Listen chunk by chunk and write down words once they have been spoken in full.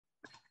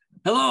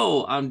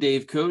Hello, I'm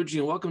Dave Koji,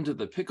 and welcome to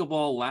the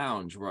Pickleball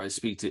Lounge, where I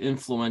speak to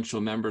influential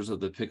members of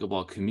the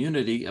pickleball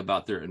community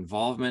about their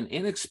involvement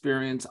and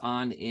experience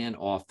on and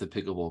off the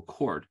pickleball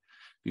court.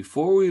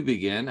 Before we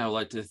begin, I would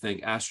like to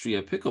thank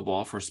Astria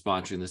Pickleball for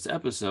sponsoring this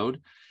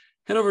episode.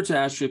 Head over to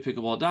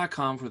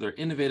astriapickleball.com for their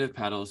innovative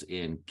paddles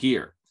and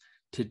gear.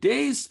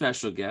 Today's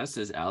special guest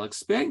is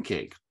Alex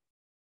Spancake.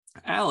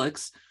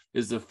 Alex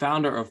is the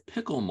founder of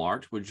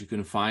Pickleball, which you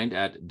can find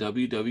at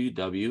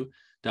www.pklmart.com.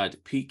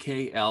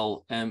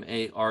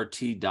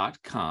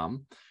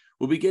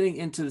 We'll be getting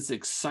into this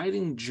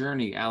exciting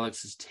journey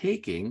Alex is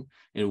taking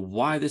and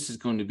why this is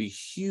going to be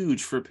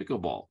huge for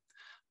pickleball.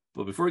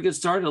 But before we get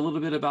started, a little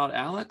bit about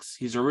Alex.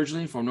 He's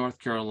originally from North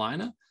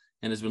Carolina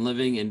and has been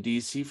living in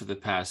DC for the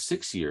past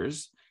 6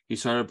 years. He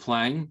started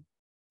playing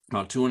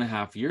about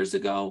 2.5 years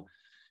ago,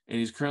 and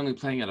he's currently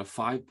playing at a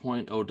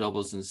 5.0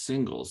 doubles and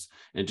singles.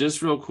 And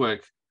just real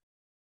quick,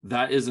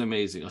 that is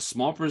amazing. A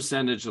small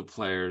percentage of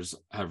players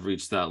have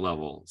reached that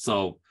level.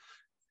 So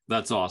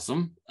that's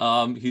awesome.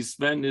 He's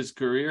spent his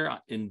career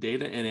in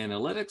data and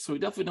analytics, so he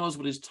definitely knows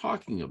what he's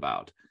talking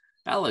about.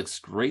 Alex,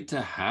 great to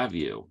have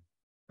you.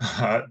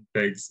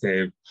 Thanks,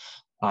 Dave.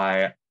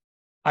 I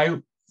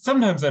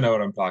sometimes I know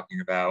what I'm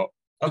talking about.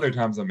 Other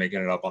times I'm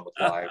making it up on the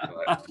fly,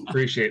 but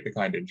appreciate the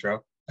kind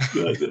intro.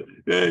 Good.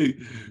 Hey,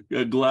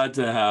 glad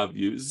to have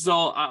you.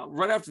 So,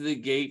 right after the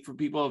gate, for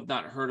people who have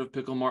not heard of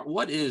Pickleball,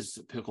 what is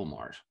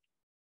Pickleball?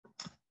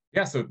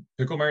 Yeah, so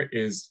Pickleball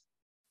is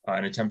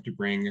an attempt to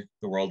bring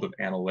the world of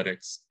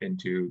analytics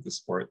into the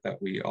sport that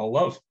we all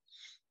love.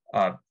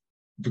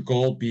 The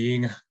goal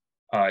being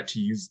to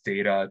use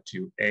data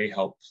to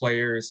help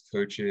players,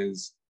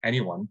 coaches,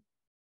 anyone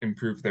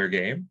improve their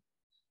game,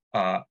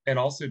 and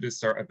also to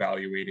start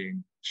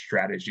evaluating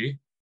strategy.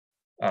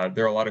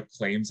 There are a lot of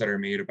claims that are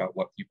made about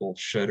what people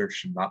should or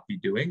should not be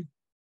doing.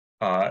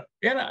 And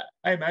I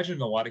imagine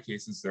in a lot of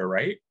cases they're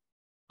right.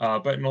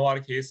 But in a lot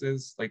of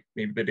cases, like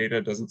maybe the data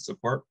doesn't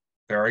support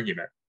their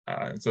argument.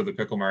 And so the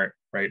Pickleball,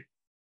 right,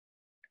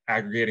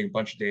 aggregating a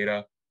bunch of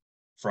data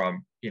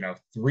from,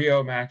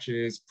 3-0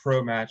 matches,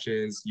 pro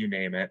matches, you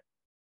name it,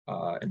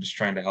 and just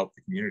trying to help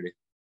the community.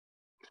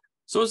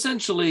 So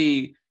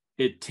essentially,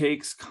 it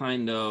takes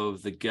kind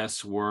of the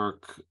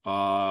guesswork,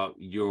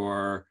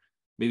 your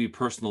maybe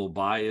personal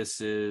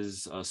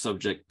biases,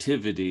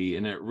 subjectivity,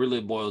 and it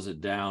really boils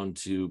it down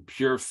to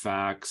pure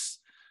facts,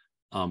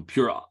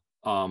 pure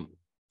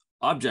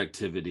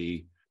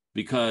objectivity.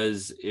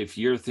 Because if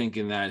you're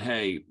thinking that,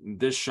 hey,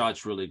 this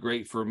shot's really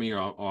great for me,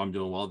 or I'm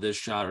doing well this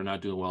shot, or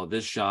not doing well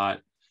this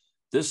shot,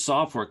 this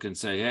software can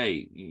say,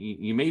 hey,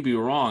 you may be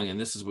wrong, and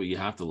this is what you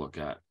have to look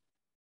at.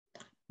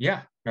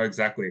 Yeah, no,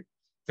 exactly.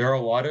 There are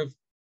a lot of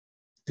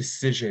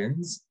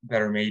decisions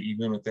that are made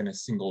even within a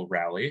single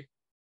rally.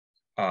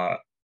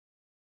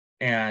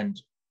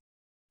 And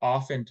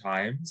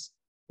oftentimes,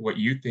 what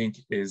you think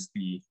is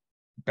the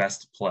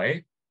best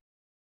play,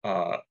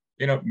 may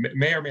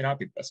or may not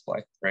be the best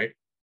play, right?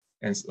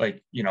 And it's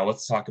like,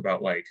 let's talk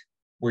about like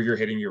where you're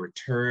hitting your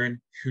return,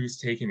 who's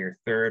taking your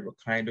third, what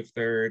kind of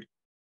third,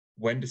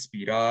 when to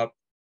speed up,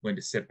 when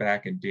to sit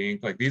back and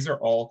dink. Like these are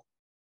all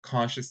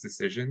conscious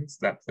decisions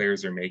that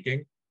players are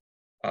making.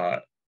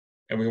 And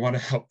we want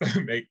to help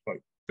them make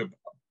like the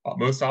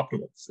most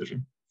optimal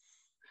decision.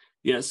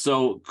 Yeah.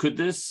 So could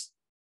this,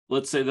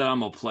 let's say that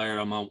I'm a player,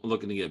 I'm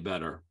looking to get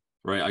better,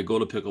 right? I go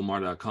to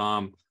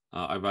pickleball.com.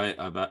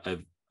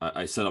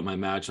 I set up my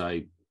match.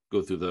 I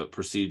go through the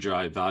procedure.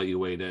 I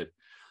evaluate it.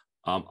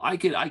 I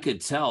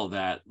could tell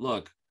that,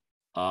 look,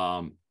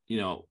 I'm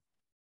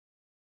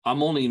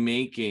only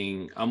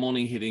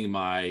hitting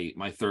my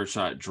third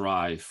shot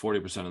drive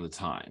 40% of the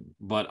time,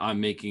 but I'm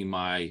making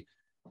my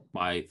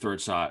third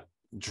shot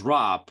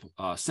drop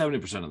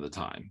 70% of the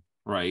time,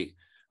 right?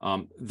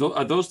 Are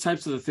those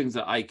types of the things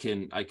that I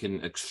can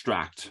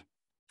extract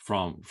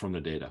from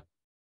the data?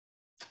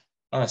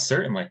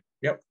 Certainly.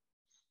 Yep.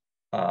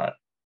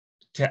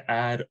 To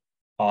add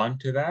on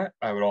to that,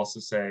 I would also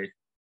say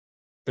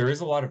there is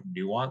a lot of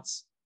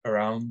nuance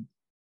around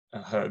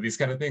these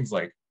kind of things.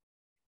 Like,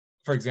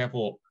 for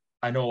example,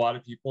 I know a lot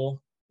of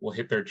people will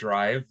hit their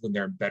drive when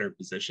they're in better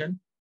position,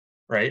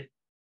 right?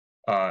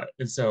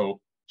 And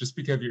so just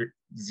because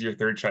your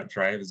third shot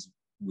drive is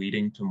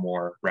leading to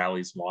more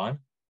rallies won,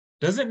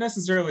 doesn't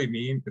necessarily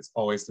mean it's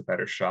always the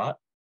better shot.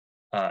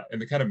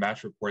 And the kind of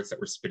match reports that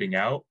we're spitting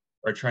out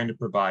are trying to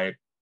provide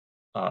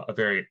a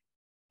very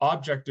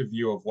objective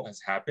view of what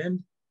has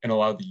happened and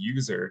allow the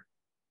user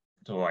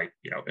to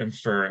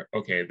infer,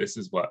 okay, this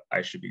is what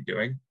I should be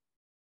doing.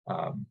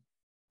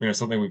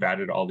 Something we've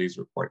added all these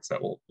reports that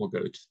we'll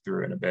go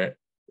through in a bit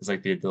is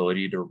like the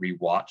ability to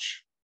rewatch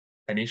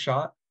any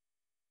shot.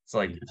 So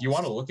like if you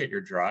want to look at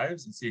your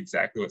drives and see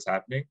exactly what's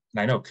happening,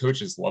 and I know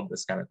coaches love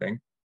this kind of thing,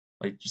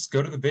 like just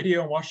go to the video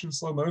and watch in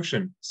slow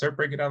motion, start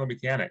breaking down the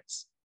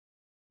mechanics.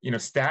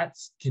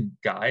 Stats can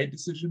guide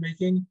decision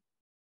making,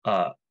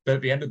 but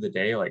at the end of the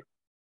day, like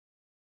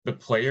the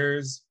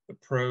players, the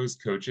pros,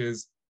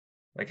 coaches,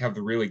 like have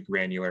the really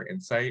granular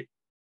insight,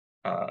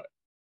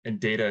 and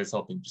data is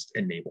helping just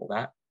enable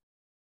that.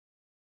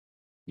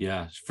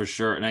 Yeah, for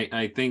sure. And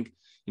I think,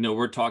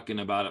 we're talking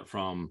about it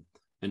from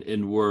an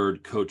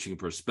inward coaching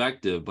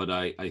perspective, but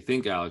I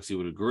think, Alex, you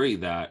would agree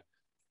that,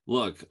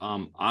 look,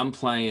 I'm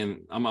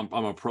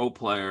a pro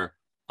player.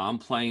 I'm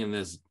playing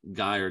this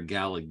guy or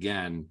gal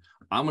again.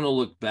 I'm going to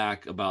look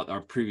back about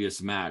our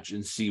previous match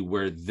and see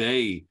where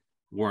they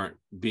weren't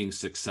being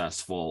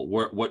successful,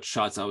 what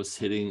shots I was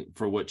hitting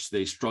for which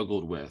they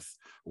struggled with,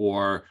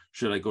 or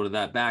should I go to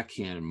that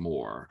backhand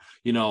more?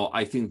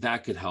 I think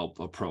that could help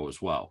a pro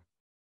as well.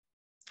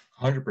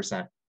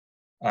 100%.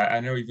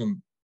 I know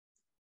even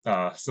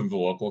some of the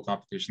local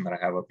competition that I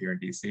have up here in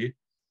DC.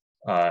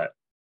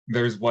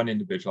 There's one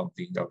individual I'm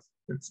thinking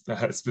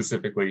of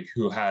specifically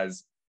who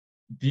has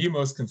the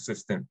most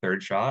consistent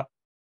third shot,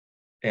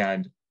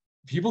 and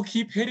people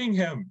keep hitting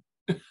him.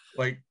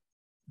 Like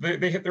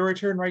they hit the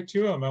return right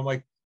to him. I'm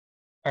like,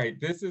 all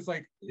right, this is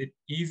like an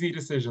easy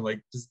decision.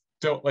 Like, just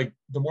don't, like,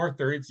 the more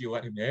thirds you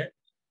let him hit,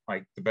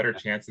 like the better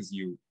chances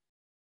you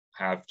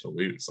have to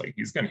lose. Like,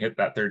 he's gonna hit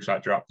that third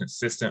shot drop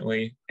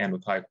consistently and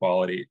with high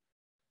quality.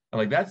 And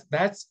like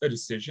that's a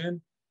decision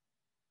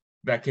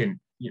that can,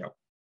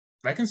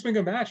 that can swing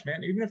a match,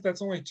 man. Even if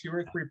that's only 2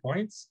 or 3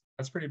 points,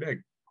 that's pretty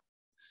big.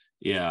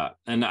 Yeah,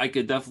 and I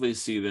could definitely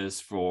see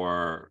this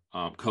for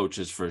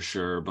coaches for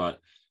sure, but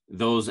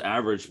those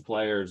average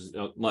players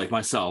like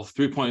myself,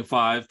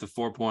 3.5 to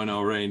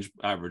 4.0 range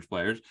average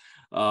players,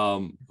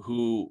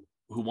 who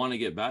want to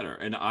get better.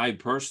 And I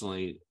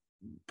personally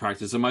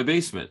practice in my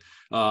basement,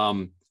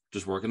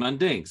 just working on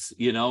dinks,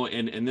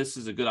 and this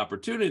is a good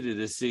opportunity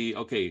to see,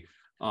 okay,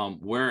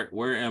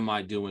 where am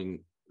I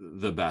doing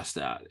the best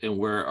at, and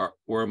where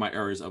are my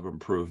areas of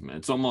improvement?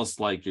 It's almost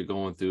like you're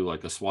going through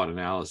like a SWOT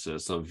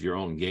analysis of your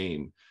own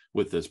game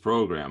with this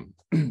program.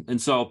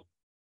 And so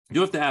you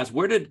have to ask,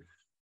 where did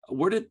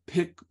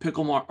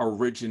Pickleball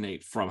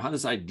originate from? How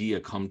does this idea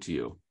come to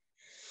you?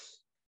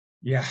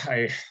 Yeah,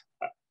 I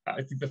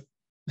think this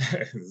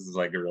is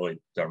like a really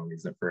dumb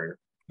reason for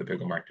the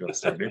Pickleball to have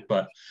started,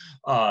 but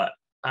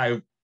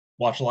I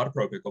watch a lot of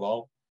pro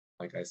pickleball,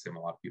 like I assume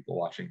a lot of people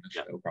watching the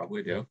show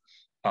probably do.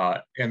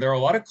 And there are a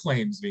lot of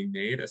claims being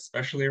made,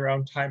 especially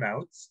around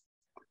timeouts.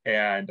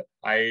 And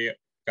I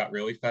got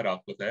really fed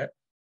up with it.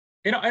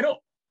 I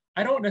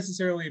don't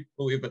necessarily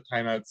believe that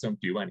timeouts don't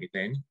do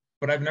anything,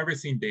 but I've never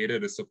seen data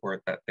to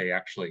support that they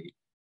actually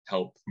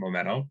help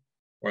momentum,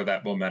 or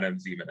that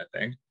momentum's even a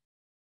thing.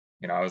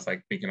 I was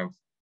like thinking of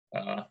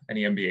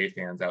any NBA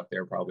fans out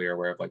there probably are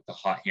aware of like the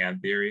hot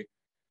hand theory,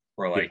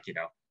 where like,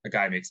 a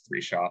guy makes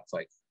 3 shots,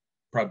 like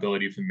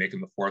probability of him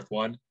making the fourth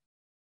one,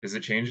 does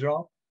it change at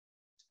all?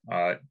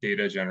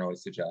 Data generally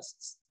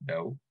suggests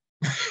no.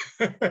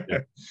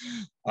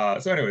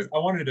 So anyways, I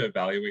wanted to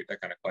evaluate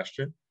that kind of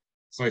question.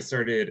 So I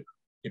started,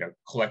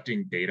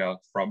 collecting data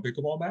from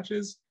pickleball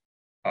matches.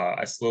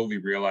 I slowly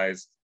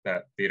realized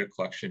that data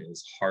collection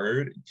is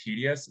hard and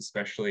tedious,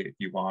 especially if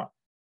you want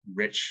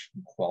rich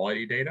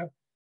quality data.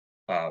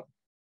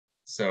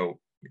 So,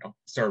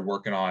 started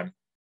working on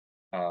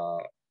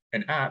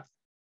an app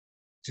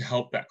to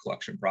help that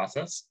collection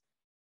process.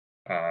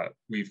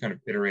 We've kind of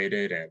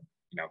iterated, and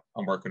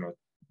I'm working with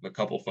a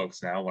couple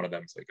folks now. One of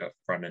them is like a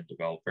front end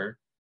developer.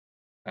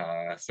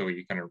 So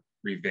we kind of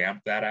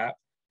revamped that app,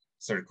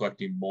 started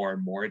collecting more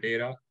and more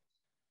data.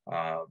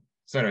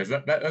 So anyways,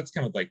 that's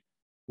kind of like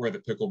where the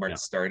Pickle Mart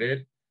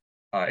started.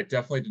 It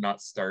definitely did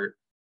not start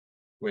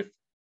with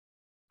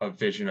a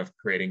vision of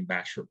creating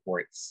match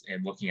reports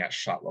and looking at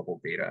shot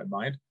level data in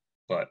mind,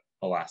 but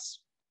alas,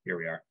 here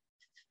we are.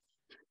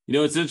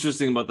 It's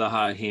interesting about the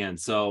high hand.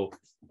 So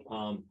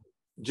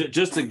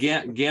just a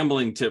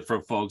gambling tip for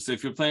folks: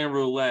 if you're playing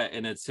roulette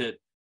and it's hit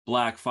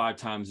black 5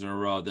 times in a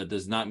row, that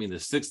does not mean the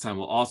 6th time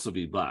will also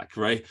be black,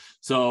 right?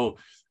 So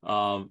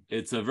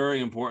it's a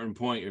very important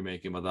point you're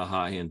making about the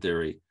high hand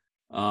theory.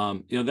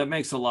 That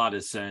makes a lot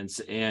of sense.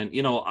 And,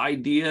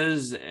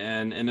 ideas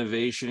and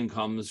innovation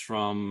comes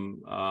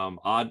from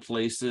odd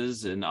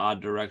places and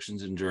odd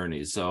directions and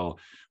journeys. So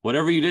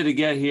whatever you did to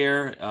get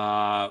here,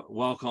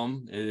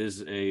 welcome. It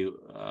is a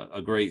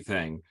great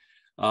thing.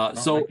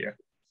 So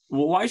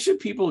why should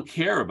people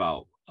care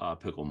about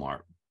Pickle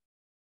Mart?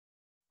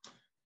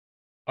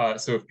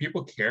 So if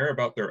people care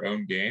about their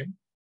own game,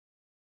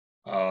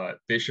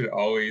 they should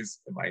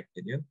always, in my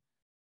opinion,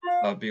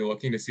 be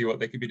looking to see what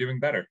they could be doing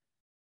better.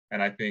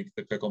 And I think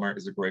the Pickle Mart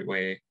is a great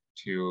way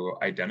to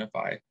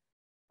identify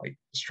like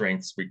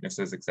strengths,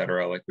 weaknesses,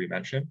 etc., like we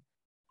mentioned.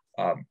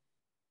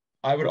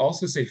 I would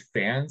also say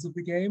fans of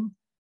the game,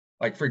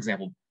 like for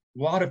example,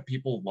 a lot of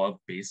people love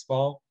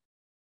baseball,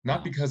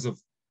 not because of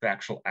the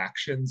actual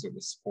actions or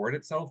the sport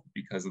itself, but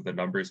because of the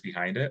numbers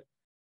behind it.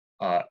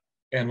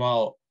 And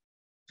while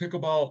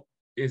pickleball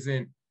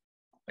isn't,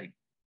 like,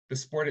 the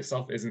sport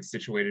itself isn't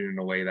situated in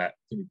a way that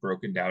can be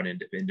broken down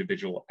into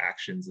individual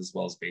actions as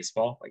well as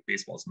baseball. Like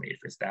baseball's made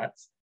for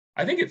stats.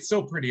 I think it's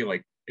still pretty,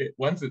 like, it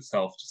lends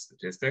itself to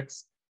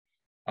statistics.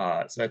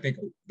 So I think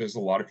there's a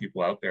lot of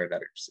people out there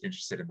that are just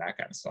interested in that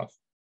kind of stuff.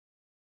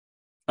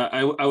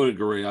 I would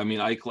agree. I mean,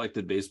 I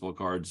collected baseball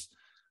cards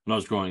when I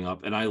was growing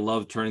up, and I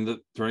loved turning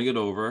it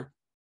over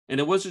And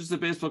it wasn't just the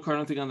baseball card,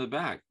 nothing on the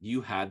back.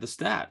 You had the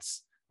stats.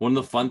 One of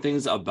the fun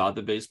things about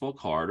the baseball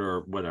card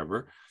or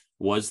whatever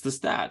was the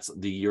stats,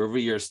 the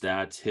year-over-year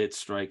stats,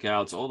 hits,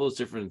 strikeouts, all those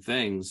different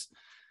things.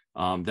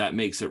 That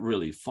makes it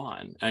really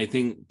fun. And I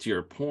think to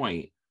your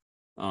point,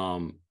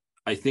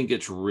 I think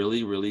it's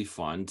really, really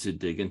fun to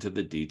dig into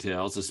the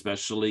details,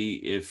 especially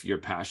if you're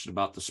passionate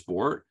about the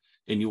sport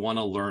and you want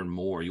to learn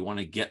more. You want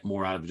to get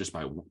more out of it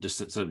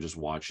just instead of just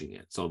watching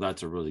it. So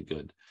that's a really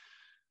good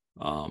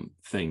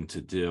thing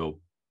to do.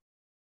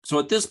 So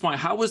at this point,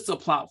 how is the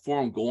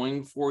platform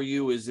going for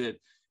you? Is it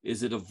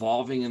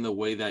evolving in the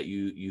way that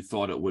you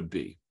thought it would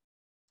be?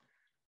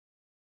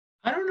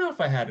 I don't know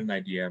if I had an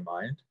idea in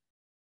mind.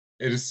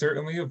 It is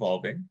certainly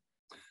evolving.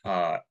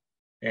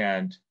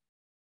 And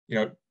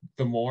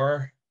the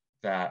more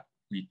that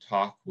we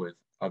talk with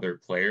other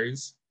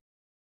players,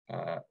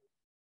 uh,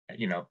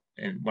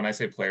 and when I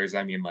say players,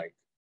 I mean like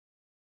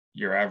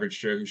your average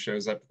Joe who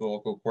shows up to the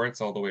local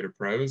courts all the way to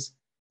pros.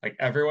 Like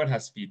everyone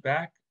has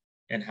feedback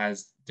and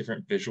has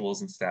different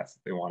visuals and stats that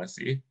they want to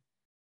see,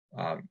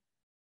 um,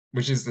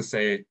 which is to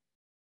say,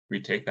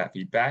 we take that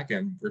feedback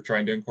and we're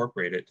trying to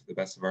incorporate it to the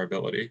best of our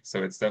ability.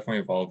 So it's definitely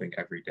evolving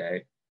every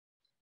day.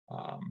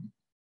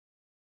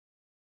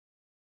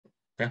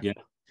 Yeah.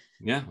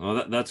 Yeah.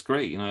 Well, that's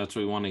great. That's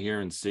what we want to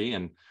hear and see.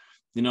 And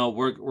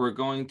we're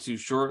going to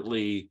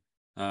shortly.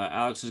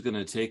 Alex is going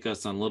to take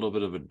us on a little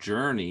bit of a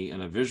journey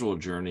and a visual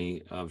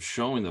journey of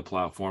showing the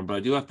platform. But I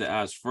do have to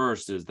ask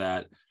first: is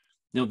that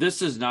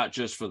this is not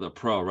just for the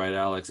pro, right,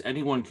 Alex?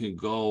 Anyone can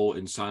go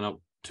and sign up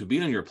to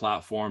be on your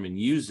platform and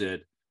use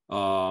it.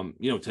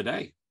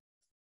 Today.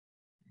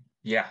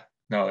 Yeah.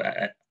 No,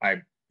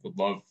 I would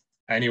love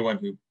anyone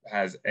who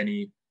has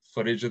any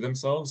footage of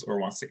themselves or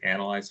wants to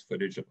analyze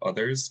footage of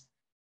others.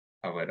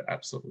 I would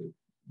absolutely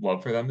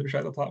love for them to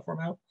try the platform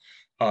out.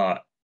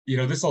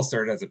 This all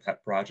started as a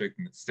pet project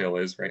and it still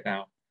is right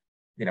now.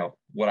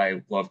 Would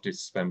I love to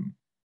spend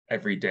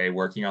every day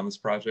working on this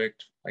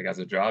project, like as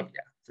a job?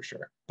 Yeah, for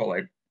sure. But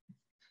like,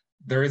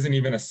 there isn't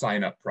even a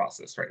sign up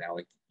process right now.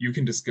 Like, you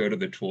can just go to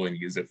the tool and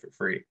use it for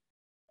free,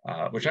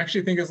 which I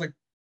actually think is like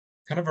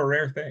kind of a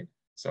rare thing.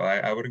 So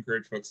I would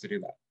encourage folks to do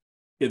that.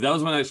 Yeah, that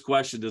was my next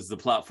question. Does the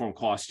platform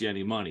cost you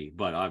any money?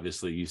 But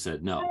obviously you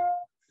said no.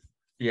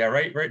 Yeah,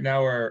 right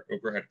now our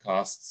overhead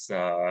costs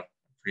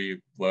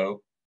pretty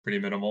low, pretty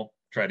minimal.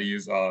 Try to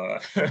use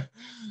the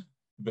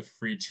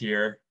free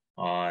tier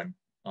on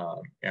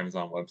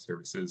Amazon Web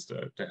Services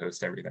to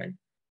host everything.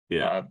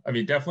 Yeah. I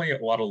mean, definitely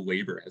a lot of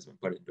labor has been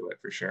put into it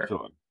for sure.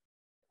 Sure.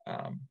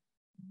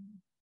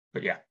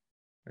 But yeah,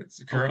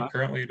 it's Okay.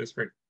 currently it is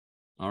free.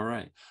 All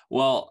right.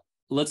 Well,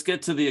 let's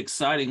get to the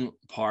exciting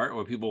part,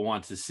 what people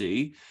want to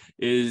see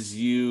is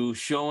you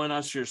showing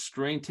us your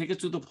screen. Take us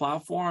through the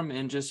platform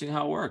and just seeing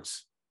how it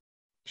works.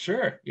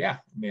 Sure. Yeah.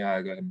 Let me go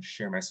ahead and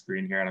share my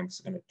screen here, and I'm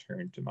just going to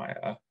turn to my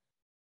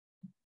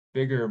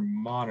bigger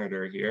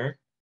monitor here.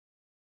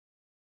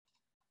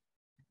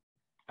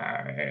 All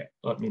right.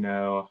 Let me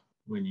know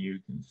when you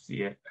can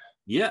see it.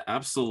 Yeah,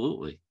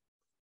 absolutely.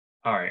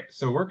 All right.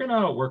 So we're going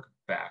to work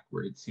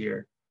backwards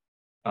here.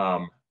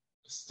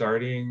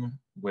 Starting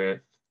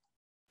with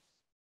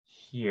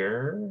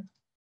here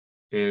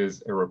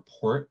is a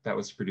report that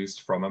was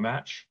produced from a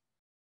match,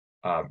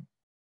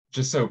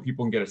 just so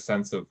people can get a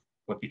sense of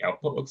what the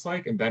output looks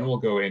like, and then we'll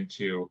go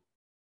into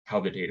how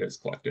the data is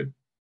collected.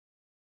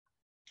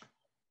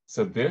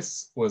 So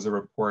this was a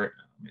report,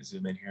 let me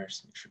zoom in here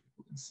just to make sure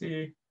people can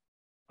see,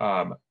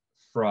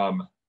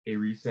 from a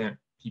recent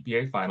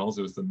PPA finals.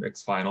 It was the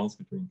mixed finals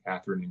between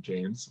Catherine and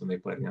James when they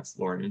played against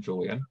Lauren and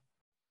Julian.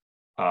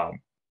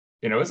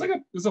 It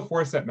was a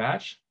 4-set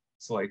match.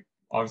 So like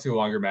obviously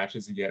longer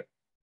matches, you get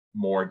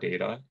more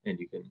data and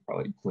you can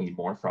probably glean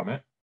more from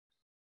it.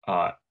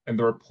 And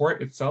the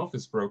report itself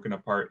is broken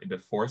apart into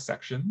 4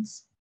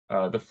 sections.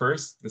 The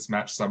first, this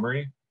match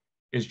summary,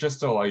 is just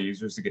to allow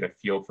users to get a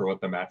feel for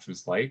what the match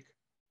was like.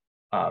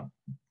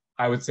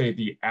 I would say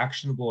the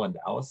actionable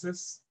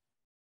analysis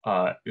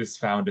is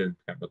found in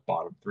kind of the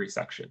bottom 3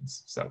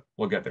 sections. So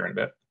we'll get there in a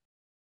bit.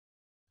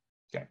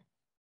 Okay.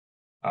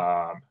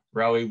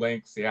 Rally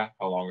lengths, yeah,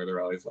 how long are the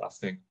rallies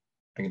lasting?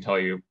 I can tell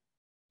you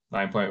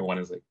 9.1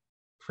 is like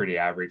pretty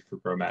average for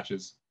pro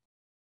matches.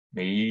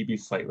 Maybe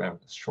slightly on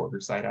the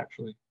shorter side,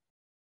 actually.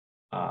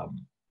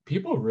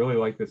 People really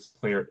like this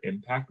player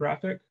impact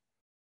graphic.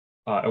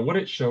 And what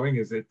it's showing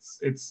is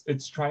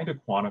it's trying to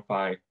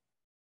quantify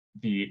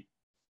the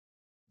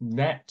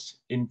net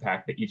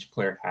impact that each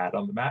player had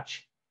on the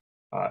match.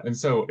 And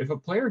so if a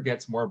player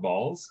gets more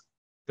balls,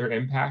 their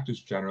impact is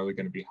generally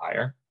going to be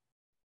higher.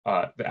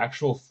 The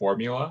actual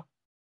formula,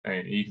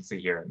 and you can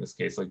see here in this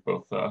case, like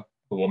both the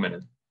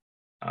woman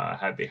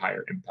had the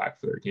higher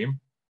impact for their team,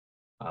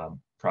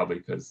 probably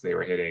because they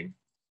were hitting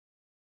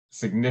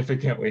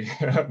significantly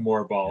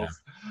more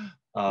balls.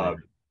 Yeah.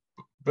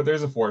 But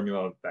there's a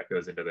formula that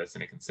goes into this,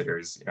 and it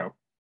considers,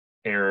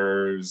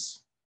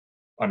 errors,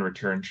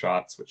 unreturned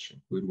shots, which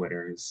include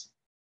winners,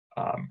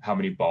 how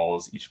many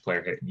balls each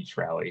player hit in each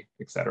rally,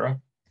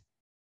 etc.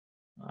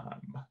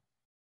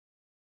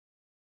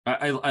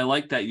 I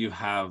like that you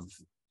have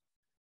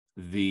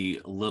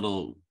the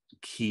little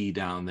key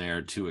down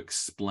there to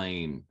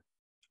explain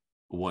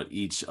what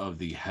each of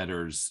the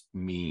headers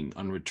mean: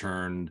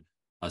 unreturned,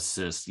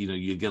 assist.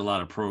 You get a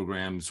lot of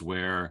programs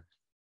where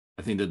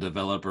I think the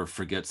developer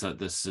forgets that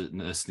this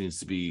needs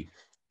to be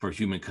for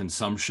human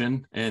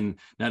consumption, and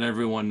not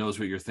everyone knows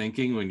what you're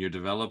thinking when you're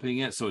developing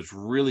it. So it's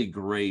really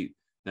great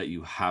that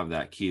you have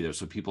that key there,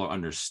 so people are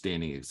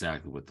understanding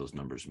exactly what those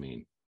numbers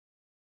mean.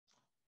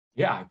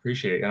 Yeah, I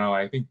appreciate it.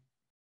 I think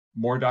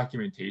more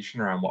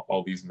documentation around what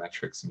all these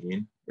metrics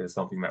mean is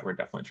something that we're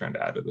definitely trying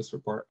to add to this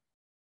report.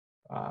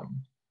 What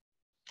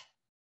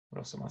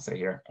else I want to say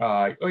here?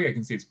 Oh yeah, you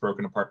can see it's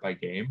broken apart by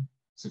game.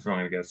 So if you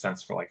want to get a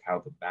sense for like how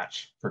the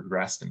match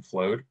progressed and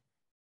flowed,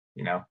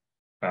 you know,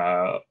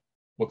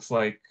 looks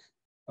like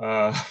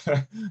uh,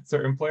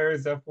 certain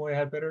players definitely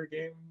had better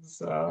games.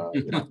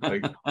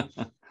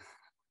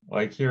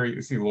 Like here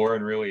you see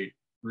Lauren really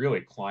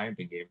climbed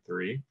in game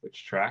three,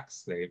 which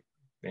tracks. They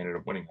ended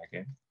up winning that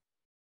game.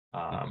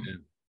 Okay.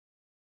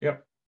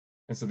 Yep.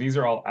 And so these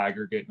are all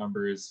aggregate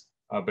numbers.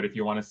 But if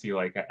you want to see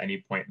like at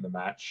any point in the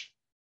match,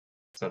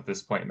 so at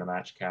this point in the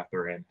match,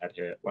 Catherine had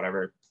hit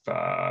whatever,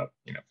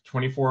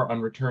 24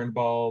 unreturned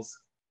balls,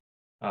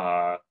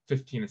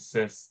 15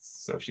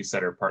 assists. So she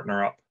set her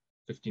partner up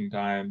 15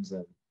 times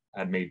and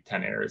had made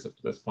 10 errors up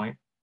to this point.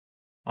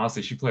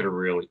 Honestly, she played a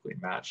really clean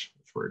match,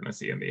 which we're going to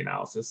see in the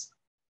analysis.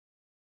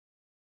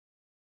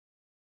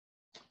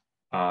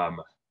 The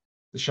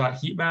shot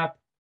heat map,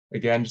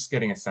 again, just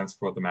getting a sense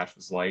for what the match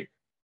was like.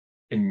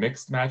 In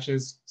mixed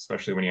matches,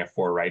 especially when you have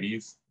four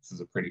righties, this is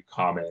a pretty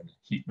common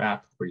heat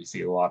map where you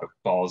see a lot of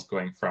balls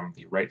going from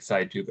the right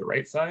side to the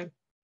right side.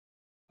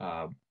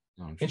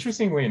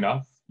 Interestingly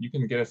enough, you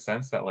can get a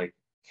sense that like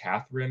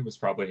Catherine was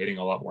probably hitting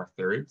a lot more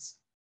thirds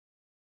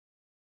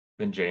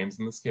than James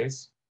in this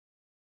case.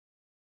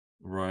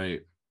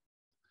 Right.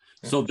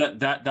 Yeah. So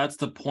that's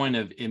the point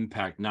of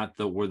impact, not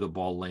where the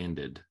ball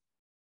landed.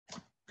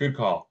 Good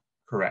call.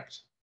 Correct.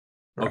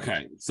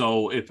 Okay.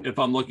 So if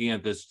I'm looking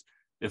at this,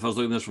 if I was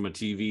looking at this from a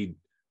TV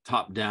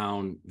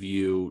top-down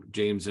view,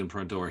 James and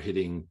Parento are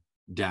hitting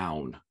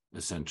down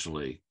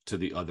essentially to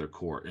the other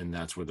court, and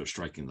that's where they're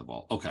striking the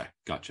ball. Okay,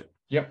 gotcha.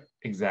 Yep,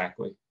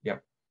 exactly.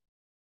 Yep.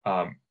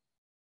 And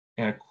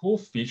a cool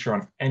feature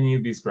on any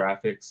of these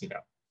graphics,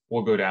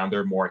 we'll go down. There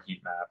are more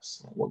heat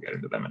maps. We'll get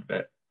into them in a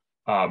bit.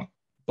 But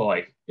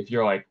like, if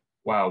you're like,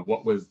 wow,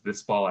 what was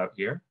this ball out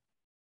here?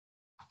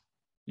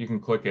 You can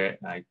click it,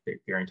 and I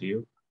guarantee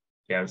you,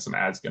 yeah, some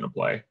ads gonna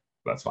play.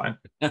 That's fine.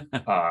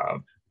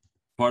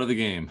 Part of the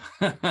game.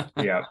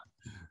 Yeah.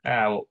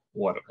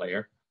 What a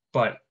player.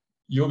 But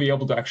you'll be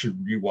able to actually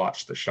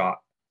rewatch the shot.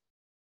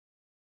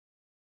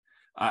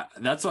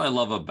 That's what I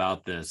love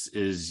about this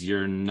is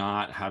you're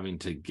not having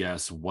to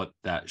guess what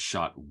that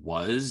shot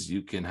was.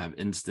 You can have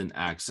instant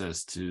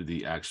access to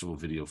the actual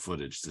video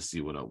footage to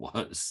see what it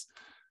was.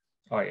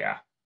 Oh yeah.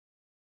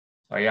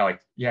 Oh yeah,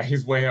 like yeah,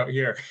 he's way out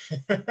here.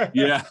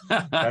 Yeah.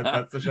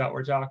 That's the shot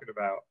we're talking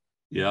about.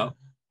 Yeah.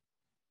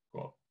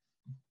 Cool.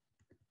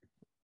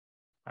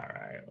 All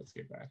right, let's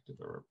get back to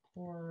the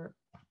report.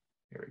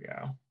 Here we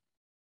go.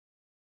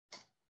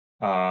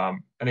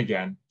 And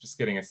again, just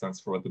getting a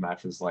sense for what the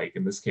match was like.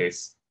 In this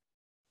case,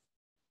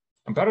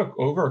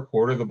 over a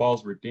quarter of the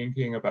balls were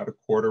dinking, about a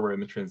quarter were in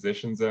the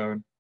transition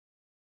zone.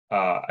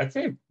 I'd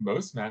say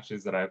most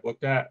matches that I've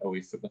looked at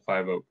least at the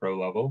 5.0 pro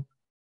level,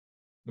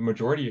 the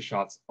majority of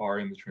shots are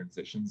in the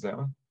transition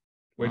zone,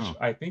 which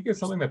I think is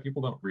something that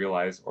people don't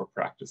realize or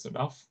practice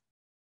enough.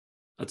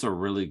 That's a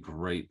really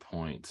great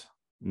point.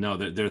 No,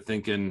 they're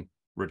thinking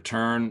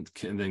return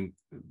and then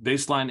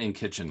baseline and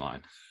kitchen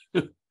line.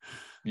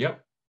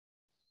 Yep.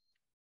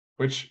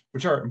 Which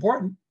are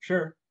important,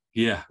 sure.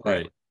 Yeah,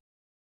 right.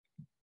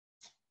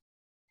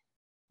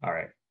 All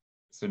right.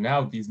 So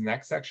now these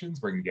next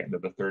sections, we're going to get into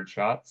the third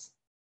shots.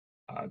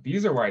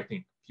 These are where I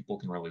think people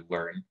can really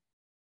learn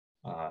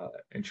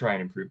and try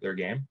and improve their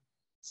game.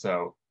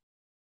 So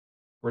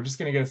we're just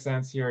going to get a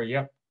sense here.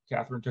 Yep,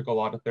 Catherine took a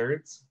lot of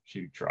thirds.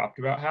 She dropped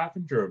about half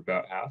and drove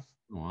about half.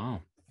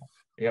 Wow.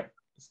 Yep.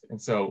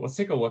 And so let's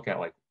take a look at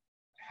like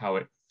how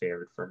it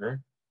fared for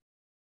her.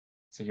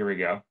 So here we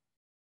go.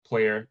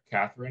 Player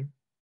Catherine,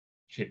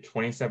 she hit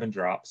 27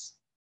 drops.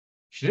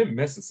 She didn't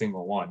miss a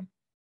single one.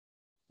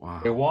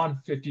 Wow. It won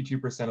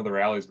 52% of the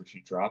rallies where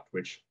she dropped,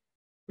 which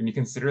when you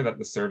consider that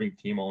the serving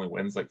team only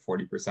wins like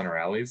 40% of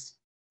rallies,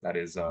 that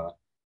is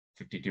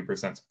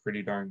 52% is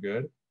pretty darn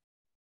good.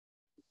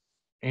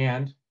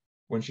 And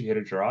when she hit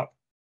a drop,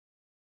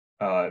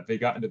 they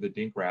got into the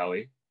dink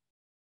rally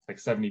like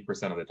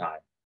 70% of the time.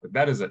 But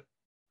that is a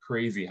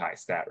crazy high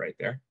stat right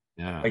there.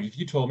 Yeah. Like if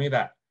you told me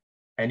that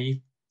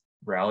any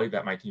rally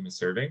that my team is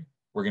serving,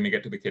 we're going to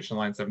get to the kitchen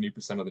line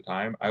 70% of the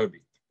time, I would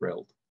be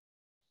thrilled.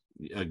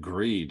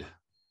 Agreed.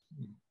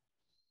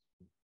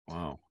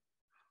 Wow.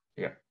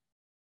 Yeah.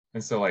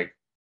 And so like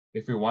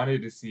if we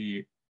wanted to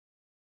see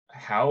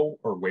how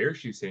or where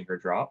she's hitting her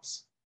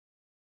drops,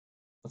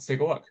 let's take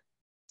a look.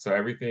 So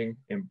everything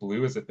in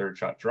blue is a third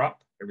shot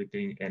drop.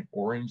 Everything in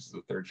orange is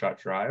a third shot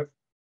drive.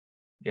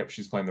 Yep,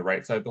 she's playing the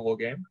right side the whole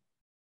game.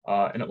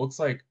 And it looks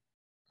like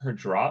her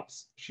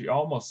drops, she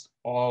almost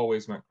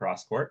always went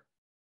cross court,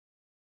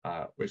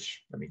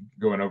 which, I mean,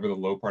 going over the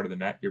low part of the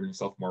net, giving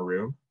yourself more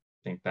room.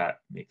 I think that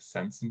makes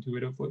sense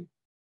intuitively.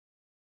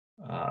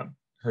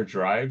 Her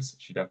drives,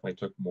 she definitely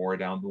took more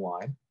down the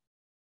line.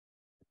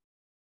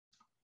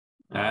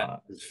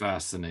 That is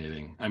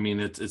fascinating. I mean,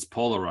 it's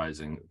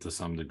polarizing to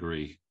some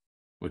degree,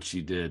 what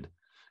she did,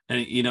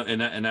 and you know,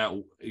 and that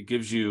it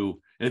gives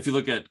you. And if you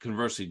look at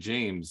conversely,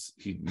 James,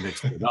 he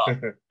mixed it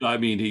up. I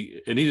mean,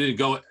 he didn't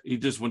go. He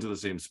just went to the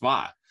same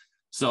spot.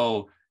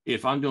 So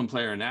if I'm doing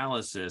player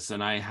analysis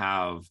and I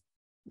have,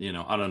 you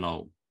know, I don't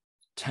know,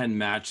 10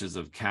 matches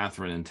of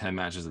Catherine and 10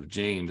 matches of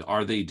James,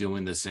 are they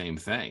doing the same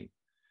thing?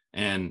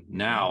 And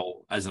now,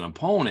 as an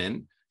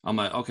opponent, I'm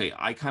like, okay,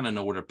 I kind of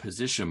know where to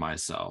position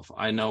myself.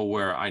 I know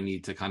where I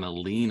need to kind of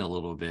lean a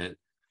little bit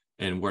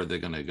and where they're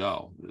going to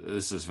go.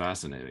 This is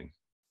fascinating.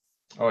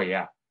 Oh,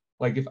 yeah.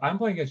 Like if I'm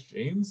playing against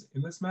James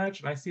in this match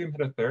and I see him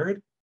hit a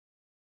third,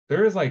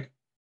 there is like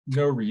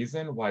no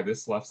reason why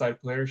this left side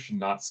player should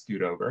not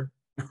scoot over.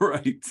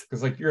 Right.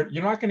 Because like you're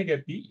not going to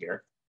get beat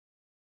here.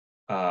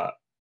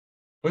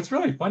 What's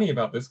really funny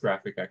about this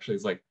graphic actually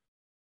is like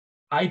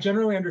I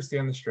generally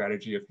understand the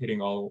strategy of hitting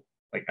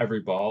like every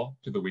ball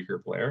to the weaker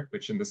player,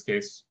 which in this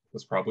case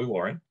was probably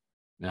Lauren.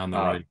 On the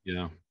right,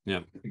 yeah,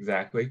 yep,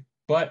 exactly.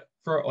 But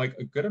for like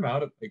a good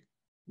amount of like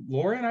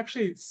Lauren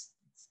actually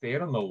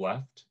stayed on the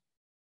left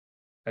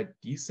a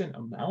decent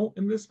amount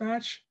in this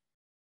match,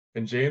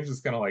 and James is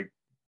kind of like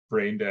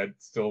brain dead,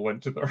 still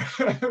went to the,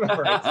 the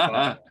right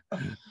spot.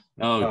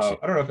 Oh,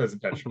 I don't know if it's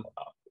intentional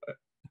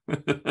or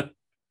not, but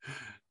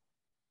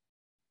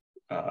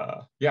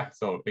yeah.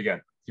 So again,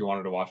 if you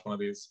wanted to watch one of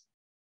these,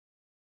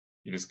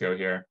 you just go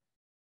here,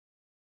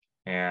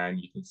 and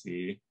you can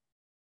see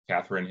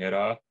Catherine hit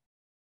a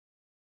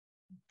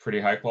pretty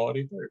high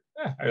quality third.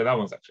 That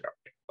one's actually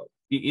okay.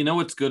 You know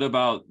what's good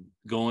about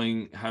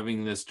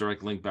having this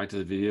direct link back to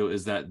the video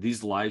is that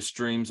these live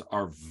streams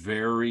are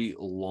very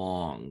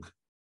long,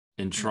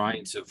 and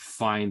trying to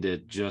find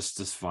it just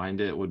to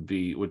find it would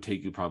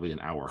take you probably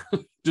an hour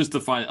just to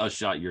find a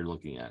shot you're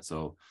looking at.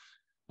 So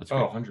that's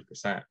great.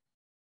 100%.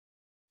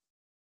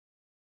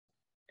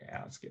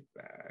 Yeah, let's get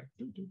back.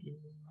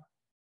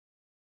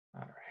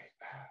 All right.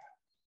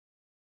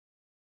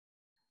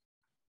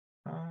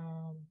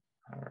 All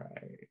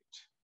right.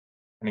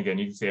 And again,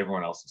 you can see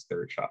everyone else's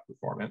third shot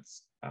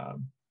performance.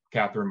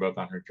 Catherine, both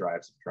on her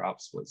drives and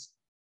drops, was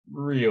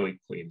really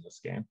clean this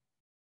game.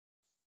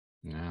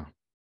 Yeah.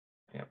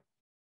 Yep.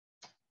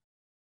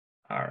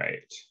 All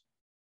right.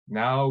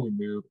 Now we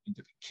move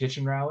into the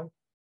kitchen rally,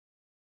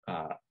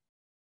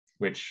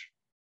 which,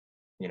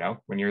 you know,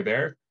 when you're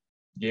there,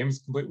 the game's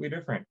completely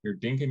different. You're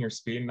dinking, you're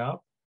speeding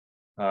up,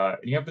 and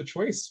you have the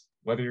choice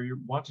whether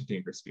you want to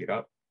dink or speed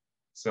up.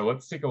 So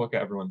let's take a look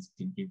at everyone's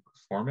dinking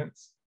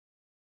performance.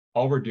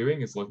 All we're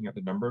doing is looking at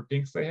the number of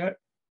dinks they hit.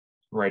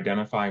 We're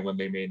identifying when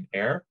they made an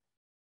error.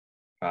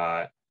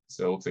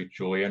 So it looks like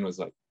Julian was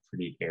like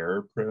pretty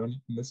error prone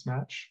in this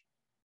match.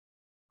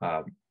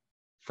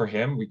 For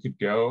him, we could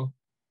go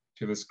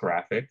to this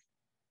graphic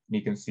and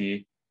you can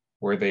see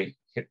where they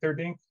hit their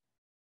dink,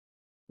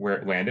 where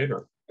it landed,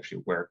 or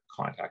actually where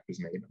contact was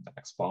made on the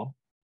next ball.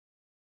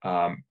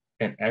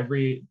 And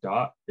every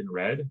dot in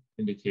red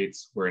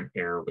indicates where an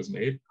error was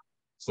made.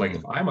 So like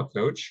if I'm a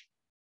coach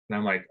and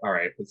I'm like, all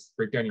right, let's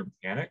break down your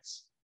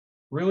mechanics,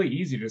 really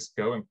easy to just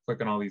go and click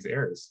on all these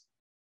errors.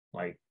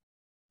 Like,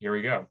 here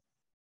we go.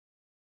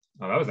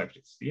 Oh, that was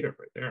actually speed up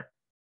right there.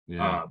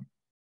 Yeah.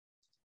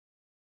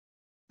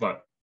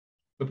 But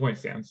the point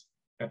stands.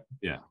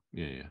 Yeah.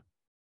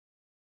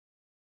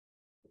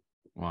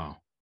 Wow.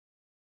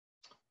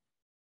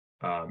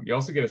 You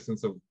also get a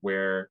sense of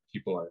where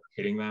people are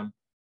hitting them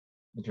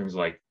in terms of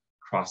like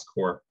cross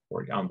court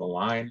or down the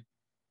line.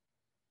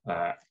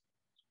 I'm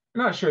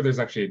not sure there's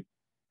actually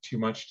too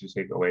much to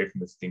take away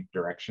from this dink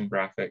direction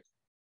graphic.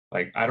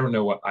 Like, I don't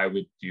know what I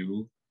would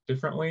do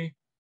differently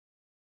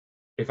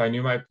if I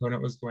knew my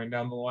opponent was going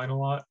down the line a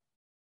lot,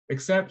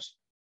 except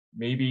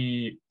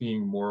maybe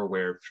being more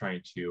aware of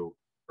trying to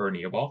earn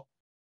a ball.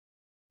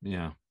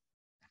 Yeah.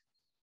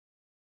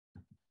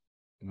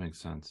 That makes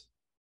sense.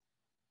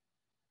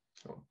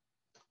 So,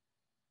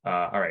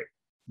 all right.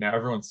 Now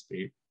everyone's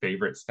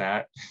favorite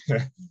stat,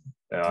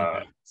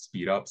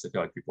 speed ups. I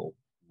feel like people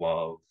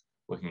love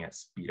looking at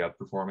speed up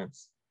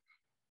performance.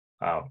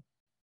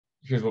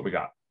 Here's what we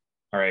got.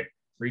 All right.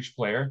 For each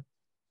player,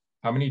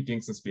 how many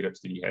dinks and speed ups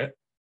did he hit?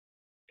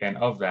 And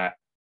of that,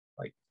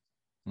 like,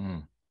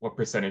 what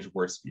percentage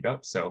were speed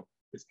up? So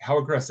how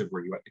aggressive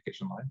were you at the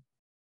kitchen line?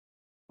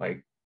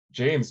 Like,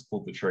 James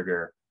pulled the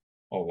trigger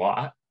a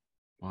lot.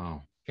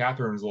 Wow.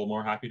 Catherine was a little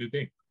more happy to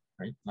dink,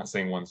 right? Not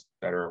saying one's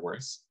better or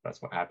worse.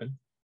 That's what happened.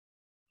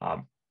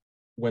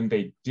 When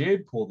they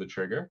did pull the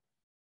trigger,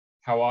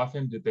 how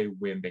often did they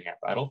win the hand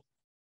battle?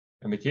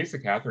 In the case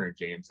of Catherine and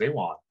James, they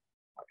won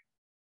like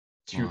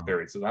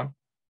 2/3 of them.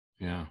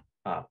 Yeah.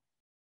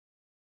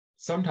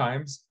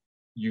 Sometimes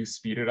you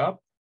speed it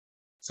up.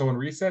 Someone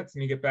resets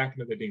and you get back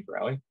into the dink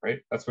rally,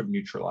 right? That's what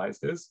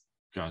neutralized is.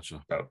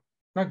 Gotcha. So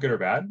not good or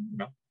bad, you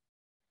know.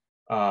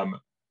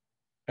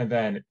 And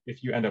then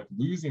if you end up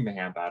losing the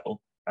hand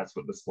battle, that's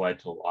what the slide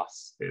to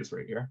loss is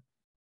right here.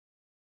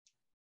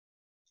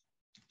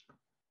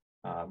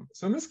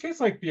 So in this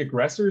case, like the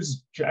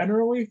aggressors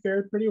generally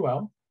fared pretty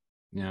well.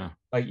 Yeah.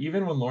 Like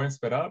even when Lauren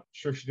sped up,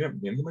 sure, she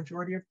didn't win the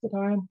majority of the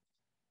time,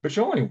 but she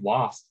only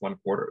lost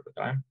 1/4 of the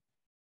time.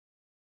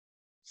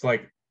 So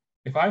like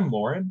if I'm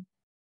Lauren,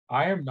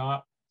 I am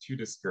not too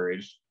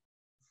discouraged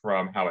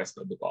from how I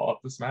sped the ball up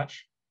this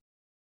match.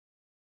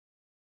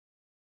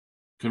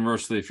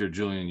 Conversely, if you're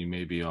Julian, you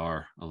maybe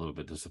are a little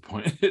bit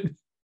disappointed.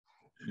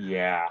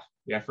 Yeah.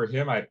 Yeah. For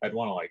him, I'd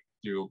want to like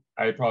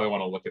I'd probably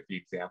want to look at the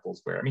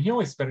examples where, I mean, he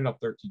only sped it up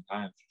 13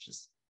 times, which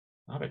is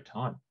not a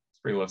ton. It's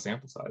pretty low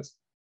sample size.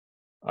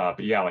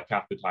 But yeah, like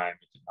half the time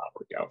it did not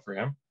work out for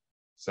him.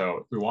 So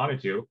if we wanted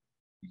to,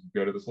 we could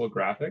go to this little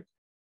graphic.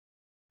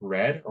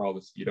 Red are all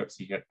the speed ups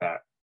he hit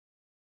that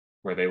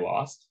where they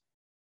lost.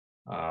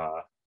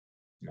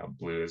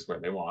 Blue is where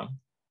they won.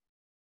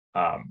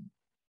 Oh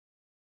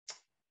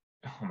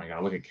my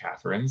God, look at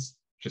Catherine's.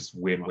 Just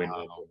win, win,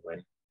 win,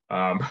 win,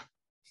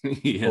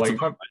 win. Like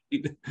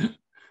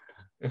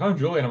if I'm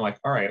Julian, I'm like,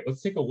 all right,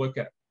 let's take a look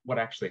at what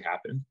actually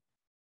happened.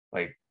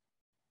 Like,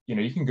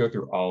 you can go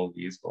through all of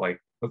these, but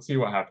like, let's see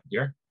what happened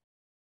here.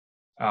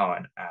 Oh,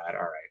 an ad.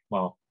 All right.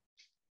 Well,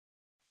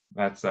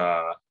 that's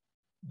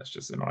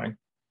just annoying.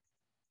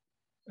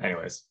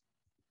 Anyways,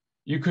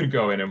 you could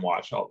go in and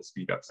watch all the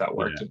speed ups that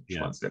worked and which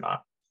ones did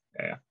not.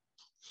 Yeah.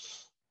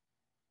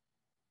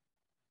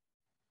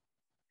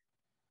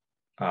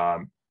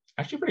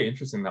 Actually pretty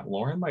interesting that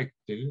Lauren like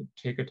didn't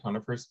take a ton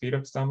of her speed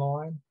ups down the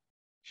line.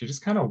 She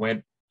just kind of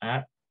went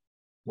at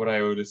what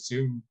I would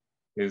assume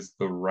is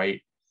the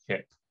right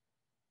hip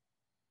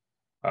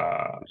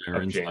of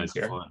James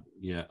here.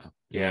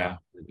 Yeah.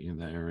 In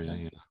that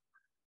area,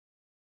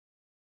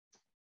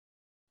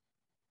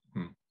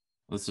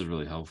 This is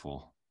really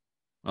helpful.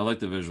 I like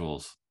the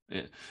visuals.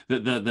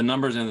 The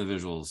numbers and the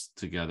visuals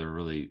together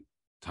really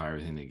tie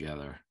everything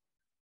together.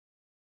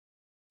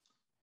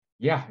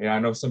 Yeah, I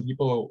know some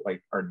people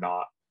like are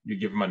not. You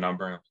give them a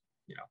number, and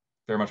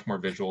they're much more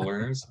visual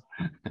learners.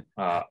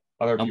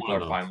 Other people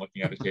are fine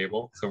looking at a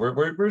table. So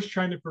we're just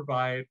trying to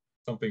provide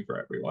something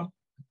for everyone.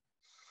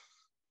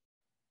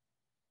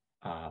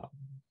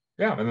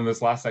 Yeah, and then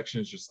this last section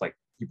is just like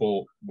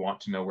people want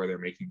to know where they're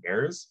making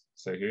errors.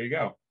 So here you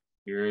go.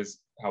 Here's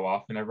how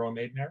often everyone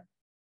made an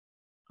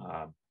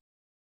error.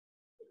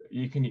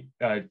 You can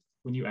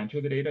when you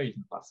enter the data, you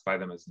can classify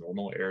them as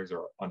normal errors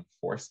or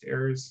unforced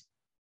errors.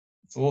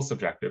 It's a little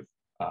subjective.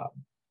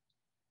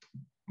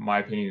 My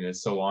opinion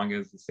is so long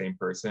as the same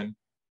person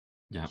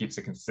keeps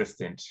a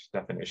consistent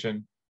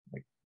definition,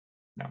 like,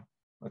 no,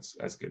 that's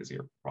as good as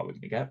you're probably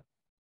going to get.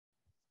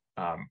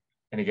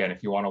 And again,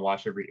 if you want to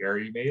watch every error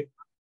you made,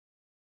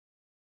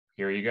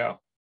 here you go.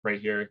 Right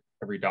here,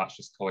 every dot's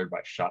just colored by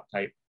shot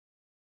type.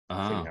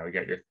 So, we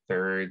got your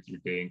thirds,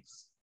 your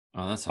dinks.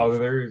 Oh, that's helpful.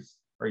 Others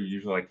are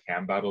usually like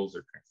hand battles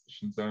or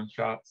transition zone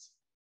shots.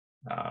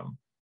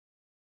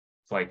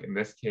 It's like in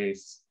this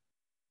case,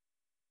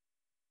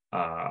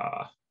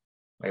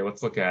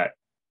 let's look at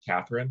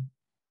Catherine.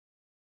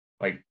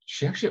 Like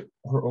she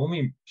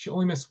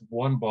only missed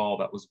one ball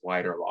that was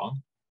wide or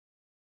long.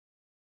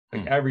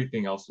 Like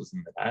everything else was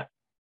in the net.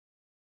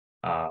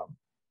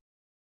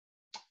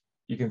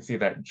 You can see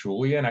that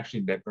Julian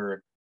actually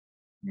never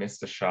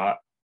missed a shot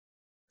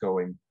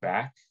going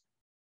back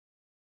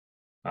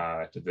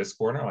to this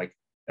corner. Like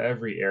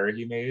every error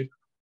he made,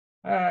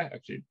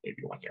 actually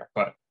maybe one here,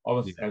 but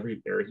almost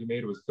every error he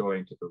made was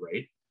going to the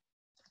right.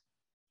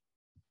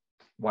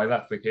 Why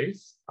that's the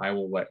case, I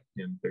will let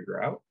him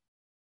figure out.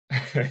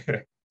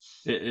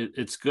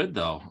 It's good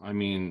though. I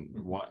mean,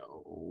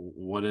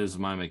 what is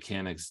my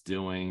mechanics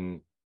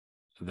doing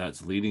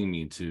that's leading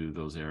me to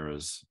those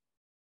errors?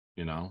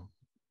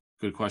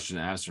 Good question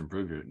to ask to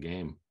improve your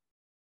game.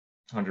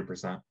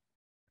 100%.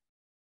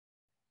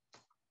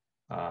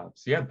 So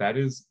yeah,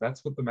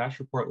 that's what the match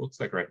report looks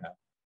like right now.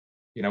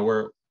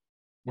 We're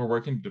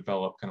working to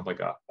develop kind of like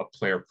a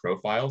player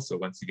profile. So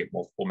once you get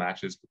multiple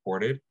matches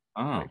reported,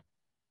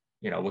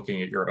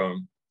 looking at your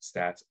own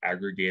stats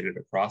aggregated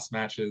across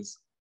matches.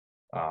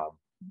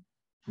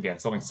 Again,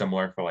 something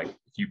similar for like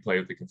if you play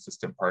with a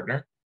consistent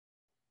partner,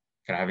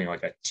 kind of having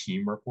like a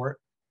team report.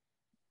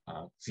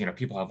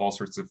 People have all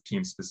sorts of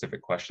team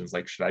specific questions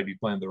like, should I be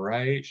playing the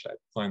right? Should I be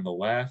playing the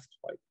left?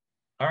 Like,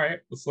 all right,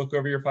 let's look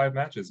over your 5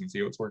 matches and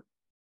see what's working.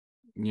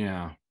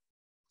 Yeah.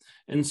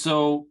 And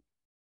so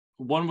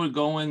one would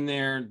go in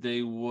there,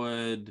 they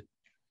would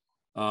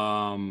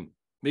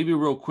maybe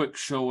real quick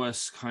show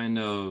us kind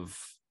of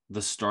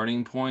the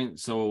starting point.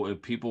 So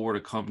if people were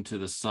to come to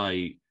the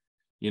site,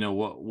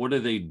 what are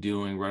they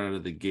doing right out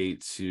of the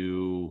gate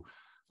to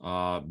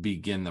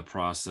begin the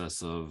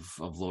process of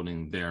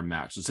loading their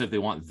match? Let's say if they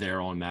want their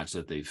own match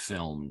that they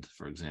filmed,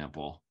 for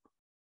example.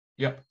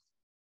 Yep.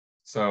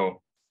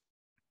 So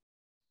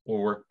we'll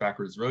work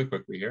backwards really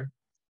quickly here.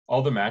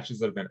 All the matches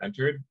that have been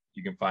entered,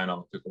 you can find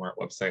on the Pickleball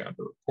website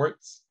under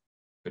reports.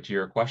 But to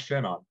your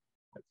question on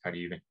how do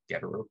you even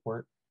get a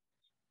report,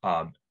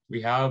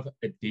 we have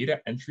a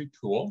data entry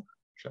tool,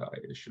 which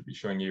I should be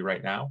showing you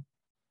right now.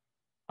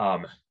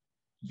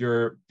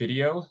 Your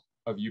video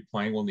of you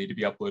playing will need to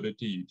be uploaded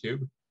to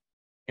YouTube.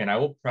 And I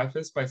will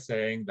preface by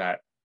saying that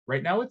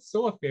right now it's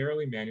still a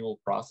fairly manual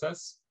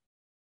process,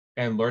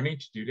 and learning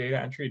to do data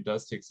entry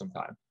does take some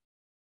time,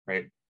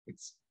 right?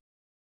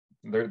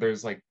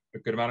 There's like a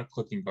good amount of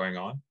clicking going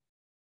on.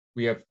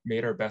 We have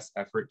made our best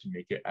effort to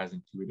make it as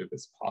intuitive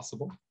as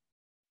possible.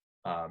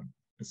 And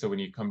so when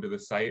you come to the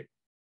site,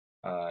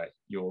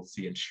 you'll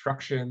see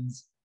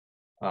instructions,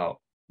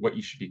 what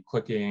you should be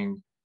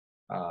clicking,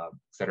 et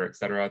cetera, et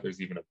cetera. There's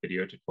even a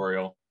video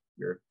tutorial.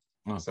 You're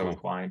so cool.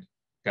 inclined.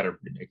 Got to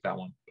remake that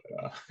one.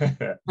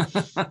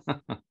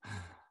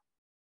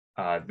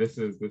 But, this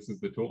is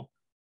the tool.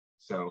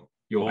 So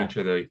you'll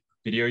enter the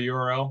video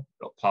URL.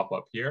 It'll pop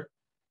up here.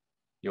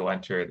 You'll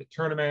enter the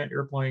tournament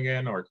you're playing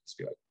in, or it could just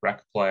be like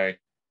rec play.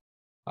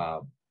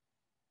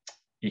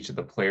 Each of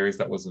the players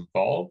that was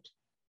involved,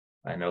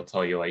 and it'll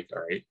tell you like,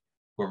 all right,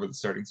 whoever the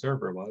starting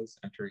server was,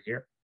 enter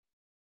here.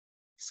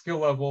 Skill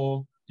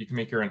level, you can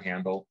make your own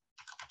handle.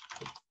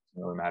 It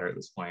doesn't really matter at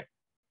this point.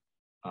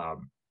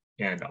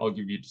 And I'll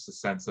give you just a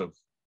sense of,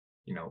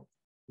 you know,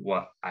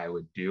 what I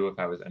would do if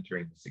I was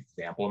entering this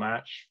example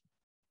match.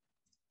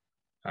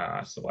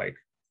 So like,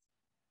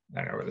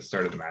 I don't know where the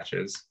start of the match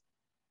is.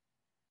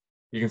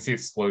 You can see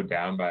it's slowed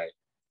down by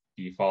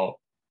default.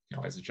 You can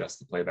always adjust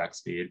the playback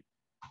speed.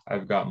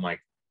 I've gotten like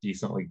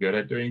decently good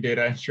at doing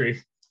data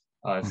entry.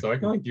 So I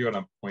can like do it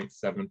on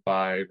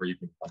 0.75 or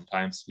even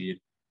 1x speed.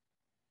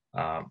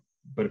 But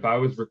if I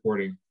was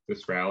recording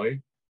this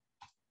rally,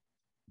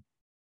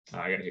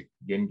 I gotta hit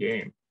begin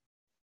game.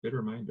 Good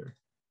reminder.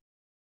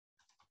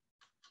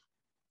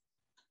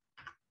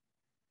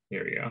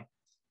 There we go.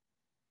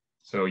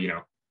 So, you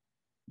know,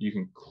 you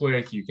can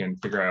click, you can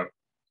figure out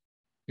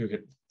who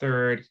hit the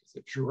third, is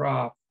it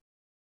drop.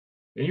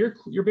 And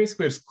you're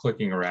basically just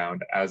clicking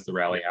around as the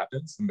rally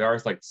happens. And there are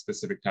like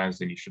specific times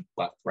when you should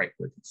left, right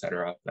click,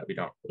 etc., that we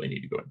don't really need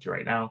to go into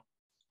right now.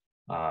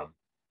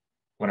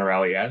 When a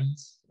rally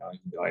ends, you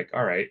can be like,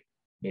 all right,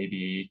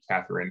 maybe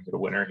Catherine hit a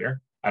winner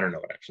here. I don't know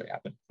what actually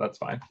happened. That's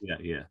fine.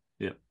 Yeah.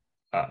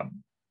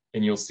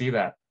 And you'll see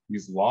that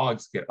these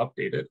logs get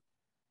updated.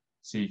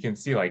 So you can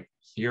see like,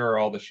 here are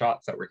all the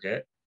shots that were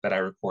hit that I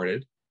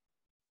recorded.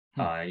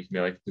 You can be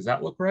like, does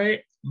that look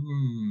right?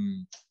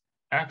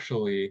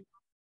 Actually,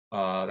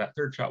 that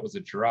third shot was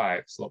a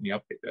drive, so let me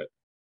update it.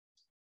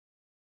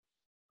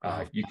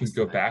 You can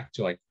go back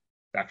to like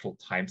the actual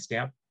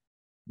timestamp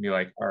and be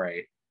like, all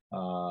right,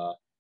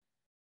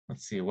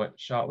 let's see, what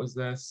shot was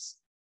this?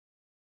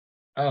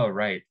 Oh,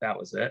 right, that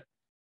was it.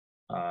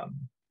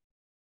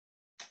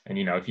 And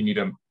you know, if you need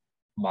to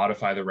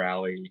modify the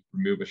rally,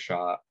 remove a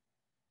shot,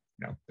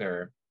 you know,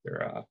 there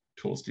are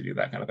tools to do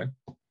that kind of thing.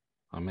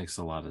 That makes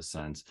a lot of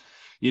sense.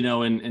 You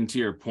know, and to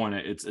your point,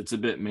 it's a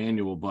bit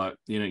manual, but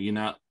you know, you're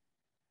not,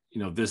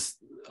 you know,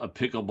 a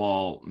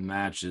pickleball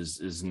match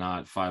is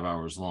not 5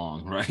 hours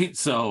long, right?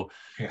 So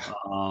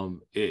yeah.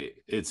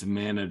 It's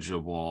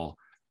manageable.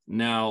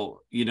 Now,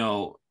 you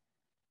know,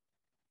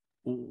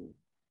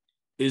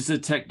 is the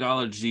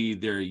technology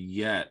there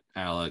yet,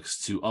 Alex,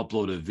 to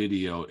upload a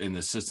video and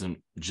the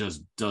system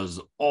just does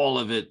all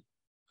of it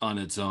on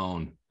its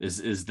own?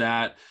 Is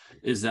that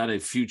a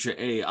future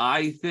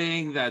AI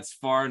thing that's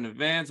far in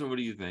advance, or what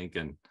are you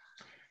thinking?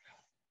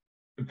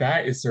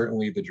 That is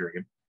certainly the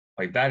dream.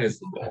 Like, that is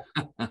the goal.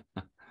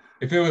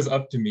 If it was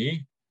up to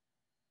me,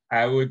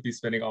 I would be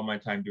spending all my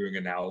time doing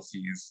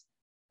analyses.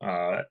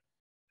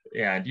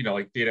 And, you know,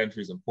 like, data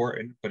entry is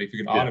important, but if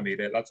you can automate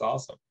it, that's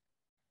awesome.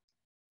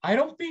 I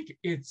don't think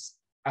it's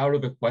out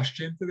of the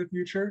question for the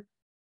future.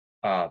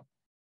 I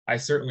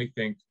certainly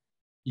think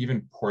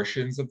even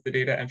portions of the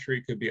data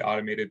entry could be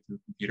automated through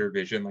computer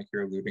vision, like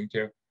you're alluding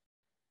to.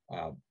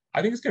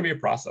 I think it's going to be a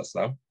process,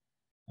 though.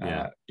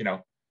 You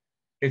know,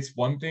 it's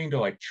one thing to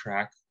like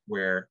track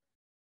where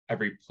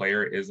every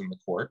player is in the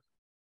court.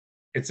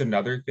 It's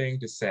another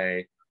thing to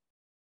say,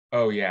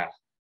 oh yeah,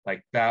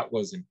 like that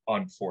was an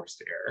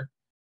unforced error,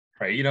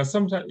 right? You know,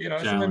 sometimes you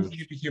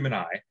need the human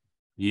eye.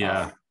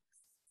 Yeah.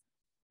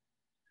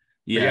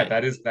 Yeah,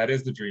 that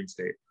is the dream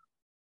state.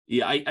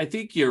 Yeah, I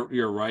think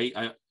you're right.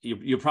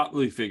 You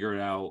probably figure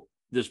it out.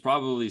 There's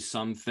probably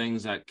some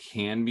things that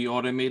can be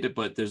automated,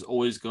 but there's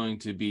always going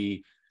to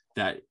be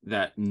that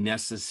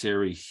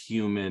necessary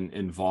human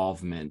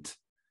involvement,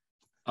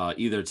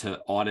 either to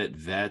audit,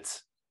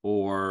 vet,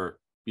 or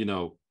you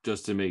know,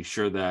 just to make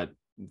sure that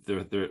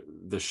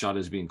the shot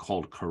is being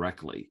called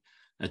correctly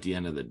at the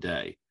end of the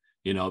day.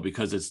 You know,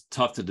 because it's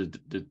tough to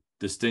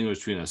distinguish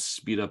between a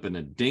speed up and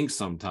a dink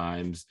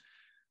sometimes.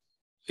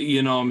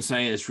 You know what I'm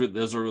saying?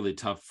 Those are really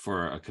tough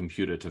for a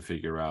computer to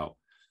figure out.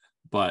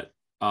 But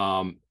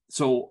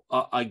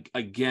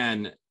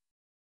again,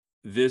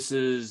 this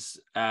is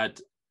at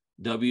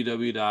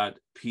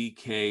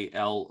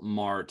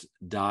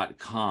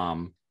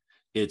www.pklmart.com.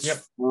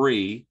 It's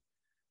free,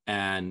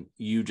 and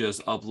you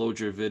just upload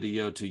your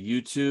video to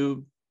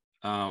YouTube.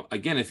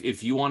 Again,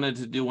 if you wanted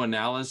to do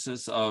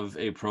analysis of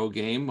a pro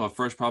game, well,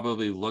 first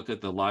probably look at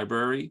the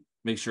library,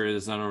 make sure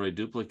it's not already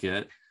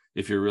duplicate.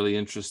 if you're really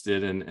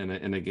interested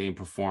in a game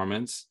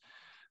performance.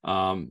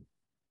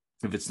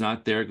 If it's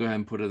not there, go ahead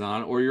and put it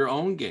on, or your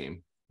own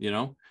game,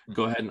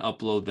 go ahead and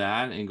upload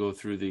that and go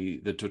through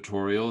the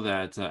tutorial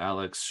that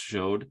Alex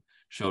showed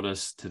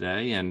us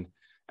today. And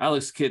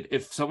Alex,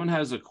 if someone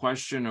has a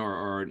question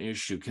or an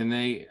issue,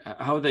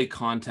 how would they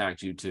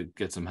contact you to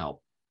get some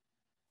help?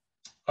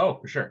 Oh,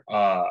 for sure.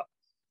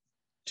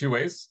 Two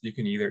ways. You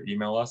can either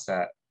email us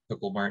at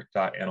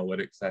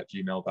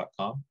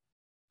picklmart.analytics@gmail.com.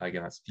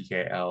 Again, that's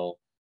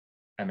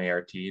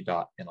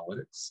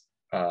PKLMART.analytics.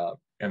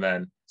 And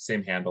then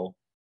same handle,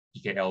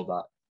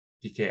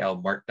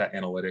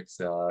 PKLmart.analytics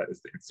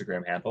is the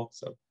Instagram handle.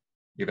 So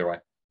either way.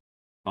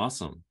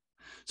 Awesome.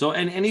 So,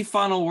 and any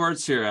final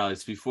words here,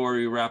 Alex, before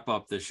we wrap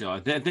up the show?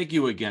 Thank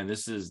you again.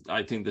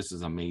 I think this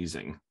is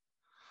amazing.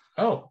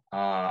 Oh,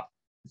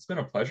 it's been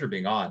a pleasure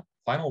being on.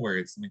 Final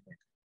words, let me think.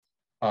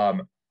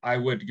 I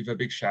would give a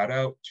big shout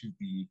out to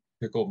the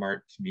Pickle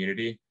Mart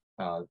community.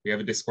 We have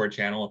a Discord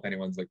channel if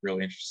anyone's like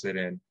really interested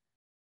in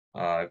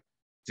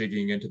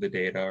digging into the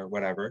data or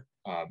whatever.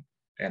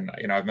 And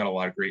I've met a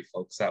lot of great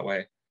folks that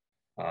way.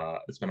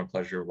 It's been a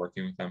pleasure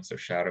working with them. So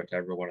shout out to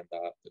everyone in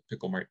the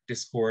Pickle Mart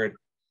Discord.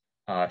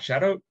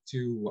 Shout out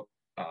to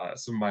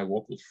some of my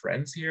local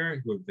friends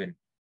here who have been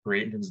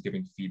great in terms of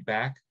giving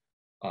feedback.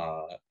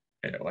 The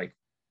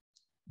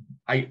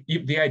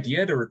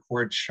idea to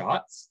record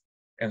shots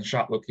and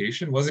shot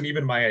location wasn't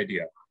even my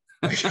idea.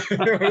 You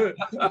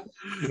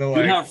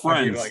have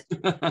friends.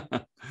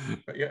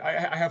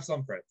 I have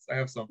some friends.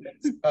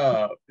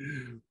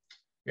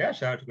 Yeah,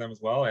 shout out to them as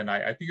well. And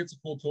I think it's a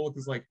cool tool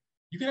because like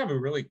you can have a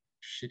really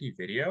shitty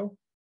video.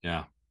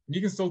 Yeah. And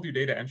you can still do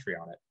data entry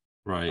on it.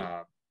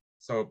 Right.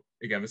 So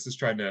again, this is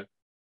trying to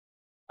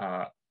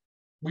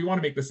we want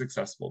to make this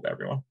accessible to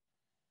everyone.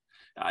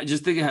 I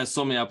just think it has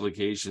so many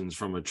applications,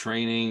 from a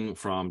training,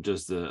 from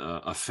just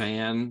a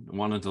fan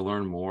wanting to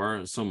learn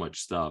more, so much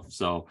stuff.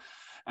 So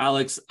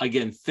Alex,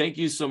 again, thank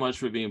you so much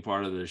for being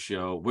part of this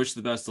show. Wish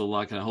the best of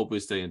luck, and I hope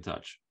we stay in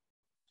touch.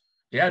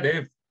 Yeah,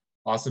 Dave.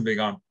 Awesome being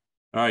on.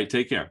 All right,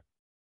 take care.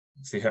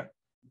 See ya.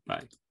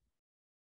 Bye.